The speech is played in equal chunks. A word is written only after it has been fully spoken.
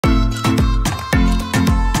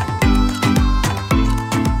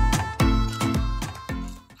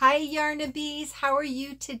Yarnabees. How are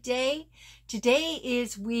you today? Today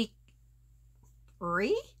is week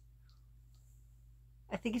 3.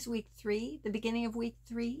 I think it's week 3, the beginning of week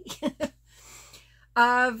 3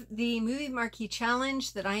 of the movie Marquee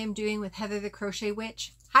challenge that I am doing with Heather the Crochet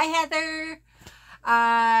Witch. Hi, Heather.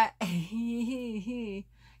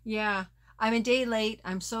 Yeah, I'm a day late.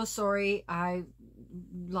 I'm so sorry. A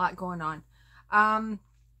lot going on.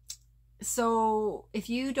 So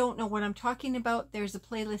if you don't know what I'm talking about, there's a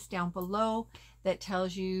playlist down below that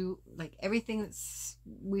tells you like everything that's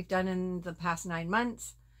we've done in the past 9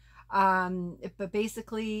 months. But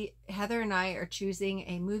basically Heather and I are choosing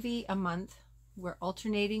a movie a month. We're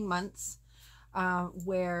alternating months,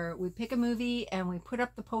 where we pick a movie and we put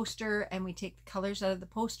up the poster and we take the colors out of the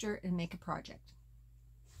poster and make a project.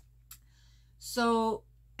 So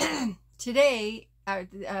today,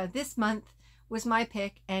 this month was my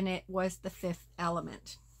pick, and it was The Fifth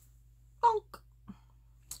Element. Bonk.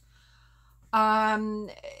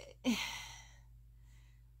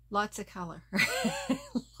 Lots of color.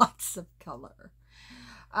 Lots of color.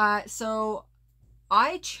 So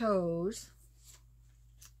I chose,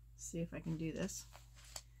 let's see if I can do this,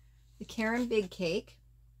 the Karen Big Cake.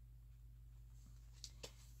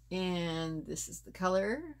 And this is the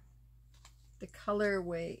color. The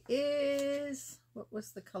colorway is, what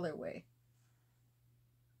was the colorway?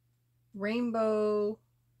 Rainbow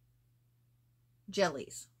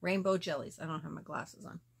Jellies. Rainbow Jellies. I don't have my glasses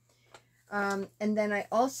on. And then I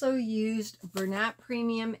also used Bernat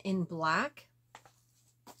Premium in black.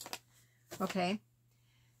 Okay.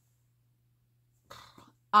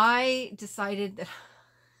 I decided that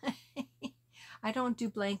I don't do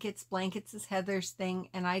blankets. Blankets is Heather's thing.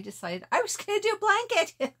 And I decided I was going to do a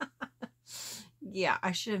blanket. Yeah,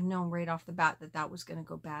 I should have known right off the bat that that was going to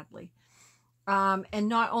go badly. And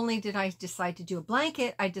not only did I decide to do a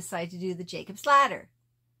blanket, I decided to do the Jacob's Ladder.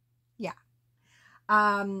 Yeah.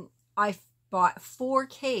 I bought 4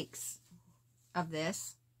 cakes of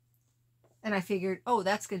this, and I figured, oh,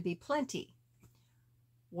 that's going to be plenty.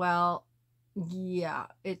 Well, yeah,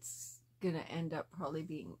 it's going to end up probably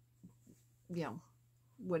being, you know,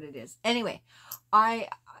 what it is. Anyway, I'm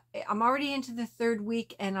already into the 3rd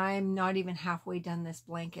week, and I'm not even halfway done this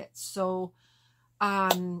blanket. So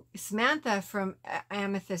Samantha from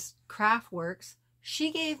Amethyst Craftworks,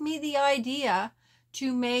 she gave me the idea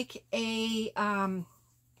to make a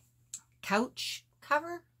couch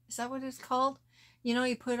cover. Is that what it's called? You know,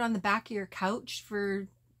 you put it on the back of your couch for,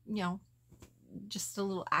 you know, just a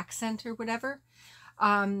little accent or whatever.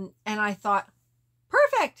 And I thought,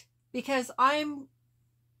 perfect, because I'm,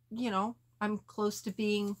 you know, I'm close to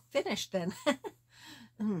being finished then.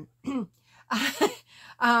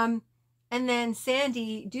 And then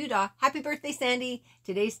Sandy Duda, happy birthday, Sandy.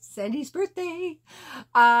 Today's Sandy's birthday.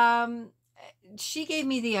 She gave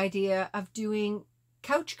me the idea of doing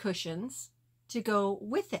couch cushions to go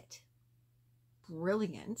with it.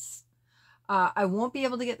 Brilliance. I won't be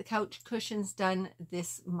able to get the couch cushions done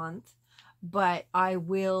this month, but I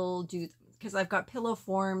will do them because I've got pillow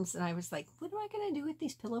forms, and I was like, what am I going to do with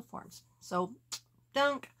these pillow forms? So,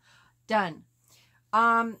 done.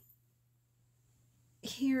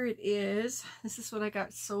 Here it is. This is what I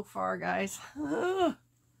got so far, guys.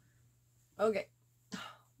 Okay.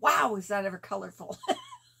 Wow, is that ever colorful?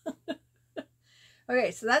 Okay,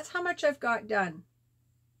 so that's how much I've got done.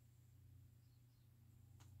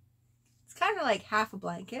 It's kind of like half a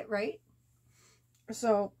blanket, right?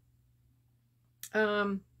 So,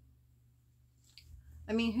 I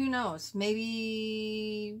mean, who knows?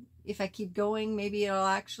 Maybe if I keep going, maybe it'll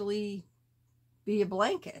actually be a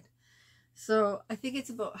blanket. So I think it's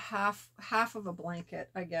about half of a blanket,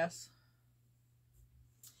 I guess.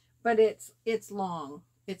 But it's long.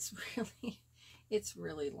 It's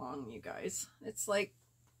really long, you guys. It's like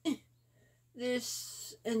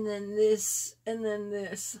this, and then this, and then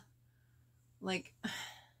this. Like,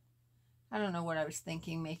 I don't know what I was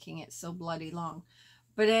thinking making it so bloody long.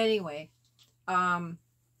 But anyway, I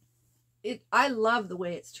love the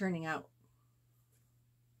way it's turning out.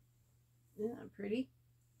 Yeah, pretty.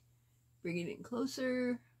 Bring it in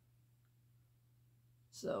closer.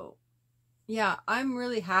 So, yeah, I'm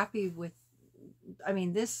really happy with, I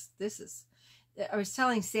mean, this is, I was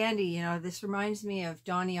telling Sandy, you know, this reminds me of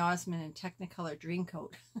Donny Osmond and Technicolor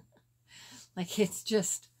Dreamcoat. Like, it's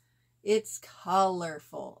just, it's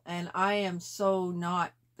colorful. And I am so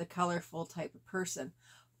not the colorful type of person.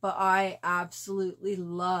 But I absolutely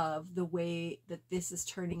love the way that this is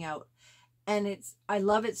turning out. And I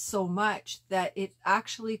love it so much that it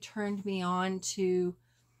actually turned me on to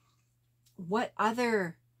what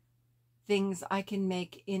other things I can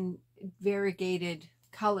make in variegated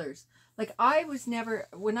colors. Like I was never,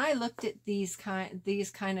 when I looked at these kind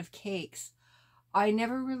of cakes, I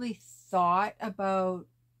never really thought about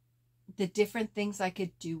the different things I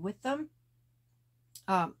could do with them.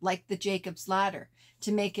 Like the Jacob's ladder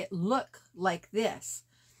to make it look like this,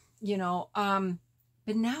 you know.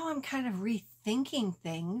 But now I'm kind of rethinking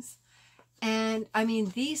things. And I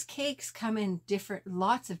mean, these cakes come in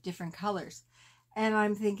lots of different colors. And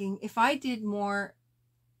I'm thinking if I did more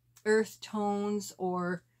earth tones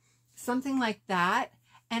or something like that,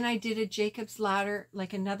 and I did a Jacob's ladder,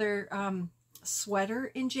 like another sweater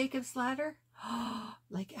in Jacob's ladder,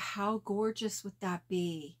 like how gorgeous would that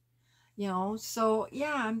be? You know, so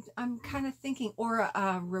yeah, I'm kind of thinking, or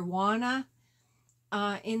a Rwana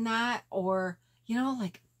in that, or, you know,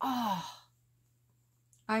 like, oh,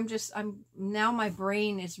 I'm now my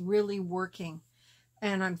brain is really working,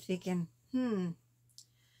 and I'm thinking, you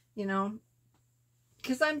know,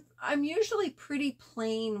 because I'm usually pretty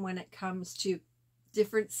plain when it comes to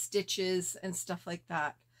different stitches and stuff like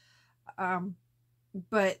that.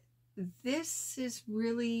 But this has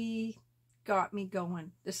really got me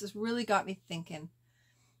going. This has really got me thinking.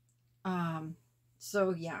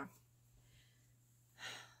 So yeah.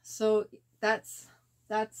 So that's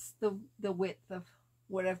the width of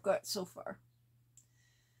what I've got so far.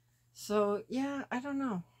 So yeah, I don't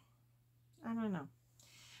know.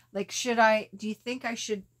 Like, do you think I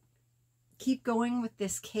should keep going with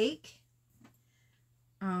this cake?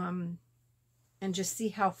 And just see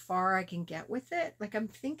how far I can get with it. Like, I'm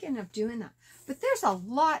thinking of doing that. But there's a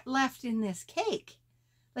lot left in this cake.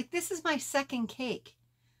 Like, this is my second cake.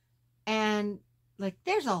 And, like,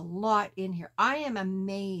 there's a lot in here. I am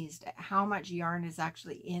amazed at how much yarn is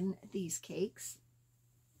actually in these cakes.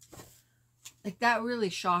 Like, that really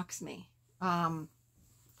shocks me. Like,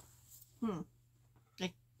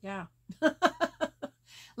 yeah.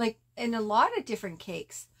 Like, in a lot of different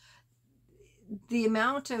cakes, the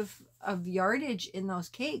amount of yardage in those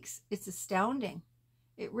cakes, it's astounding.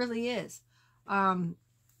 It really is.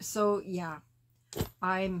 So yeah,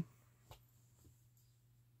 I'm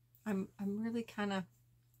really kind of,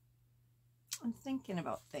 I'm thinking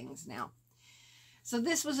about things now. So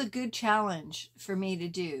this was a good challenge for me to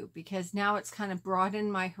do, because now it's kind of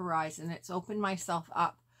broadened my horizon. It's opened myself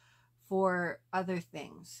up for other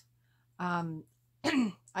things.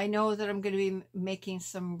 I know that I'm going to be making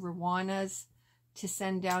some Rwanas to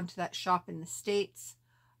send down to that shop in the States.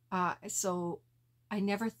 So I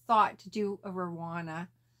never thought to do a Rwana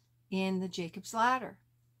in the Jacob's ladder.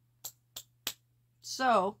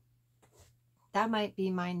 So that might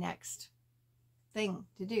be my next thing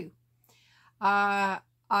to do.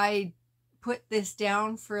 I put this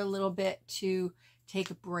down for a little bit to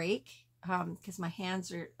take a break, because my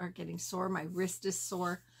hands are getting sore. My wrist is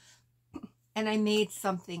sore. And I made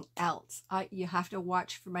something else. You have to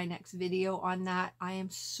watch for my next video on that. I am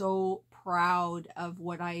so proud of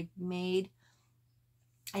what I made.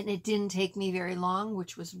 And it didn't take me very long,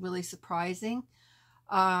 which was really surprising.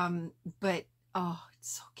 But, oh,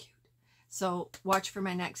 it's so cute. So watch for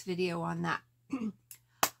my next video on that.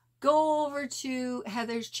 Go over to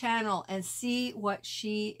Heather's channel and see what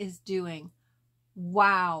she is doing.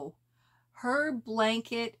 Wow. Her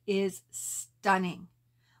blanket is stunning.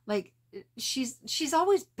 Like, she's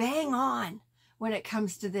always bang on when it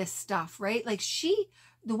comes to this stuff, right? Like,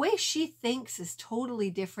 the way she thinks is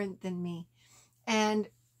totally different than me. And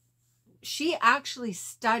she actually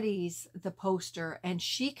studies the poster and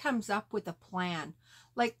she comes up with a plan.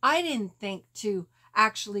 Like, I didn't think to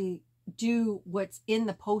actually do what's in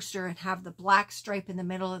the poster and have the black stripe in the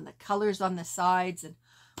middle and the colors on the sides. And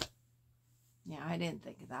yeah, I didn't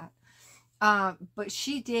think of that. But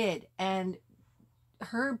she did. And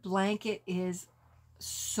her blanket is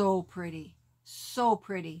so pretty. So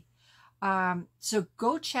pretty. So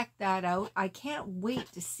go check that out. I can't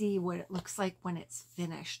wait to see what it looks like when it's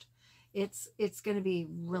finished. It's going to be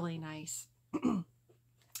really nice.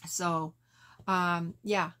 So,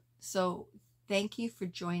 yeah. So thank you for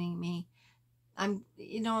joining me.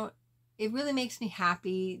 It really makes me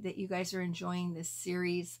happy that you guys are enjoying this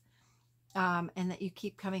series, and that you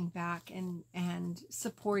keep coming back and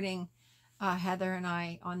supporting Heather and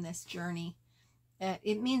I on this journey.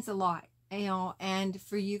 It means a lot, and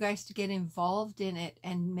for you guys to get involved in it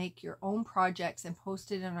and make your own projects and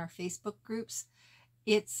post it in our Facebook groups.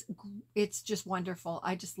 It's just wonderful.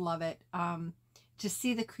 I just love it. To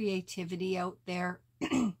see the creativity out there.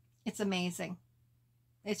 It's amazing.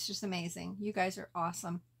 It's just amazing. You guys are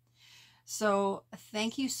awesome. So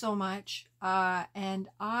thank you so much. And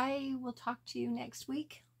I will talk to you next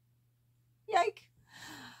week. Yike.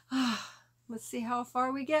 Let's see how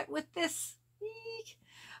far we get with this.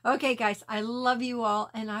 Okay, guys, I love you all,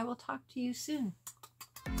 and I will talk to you soon.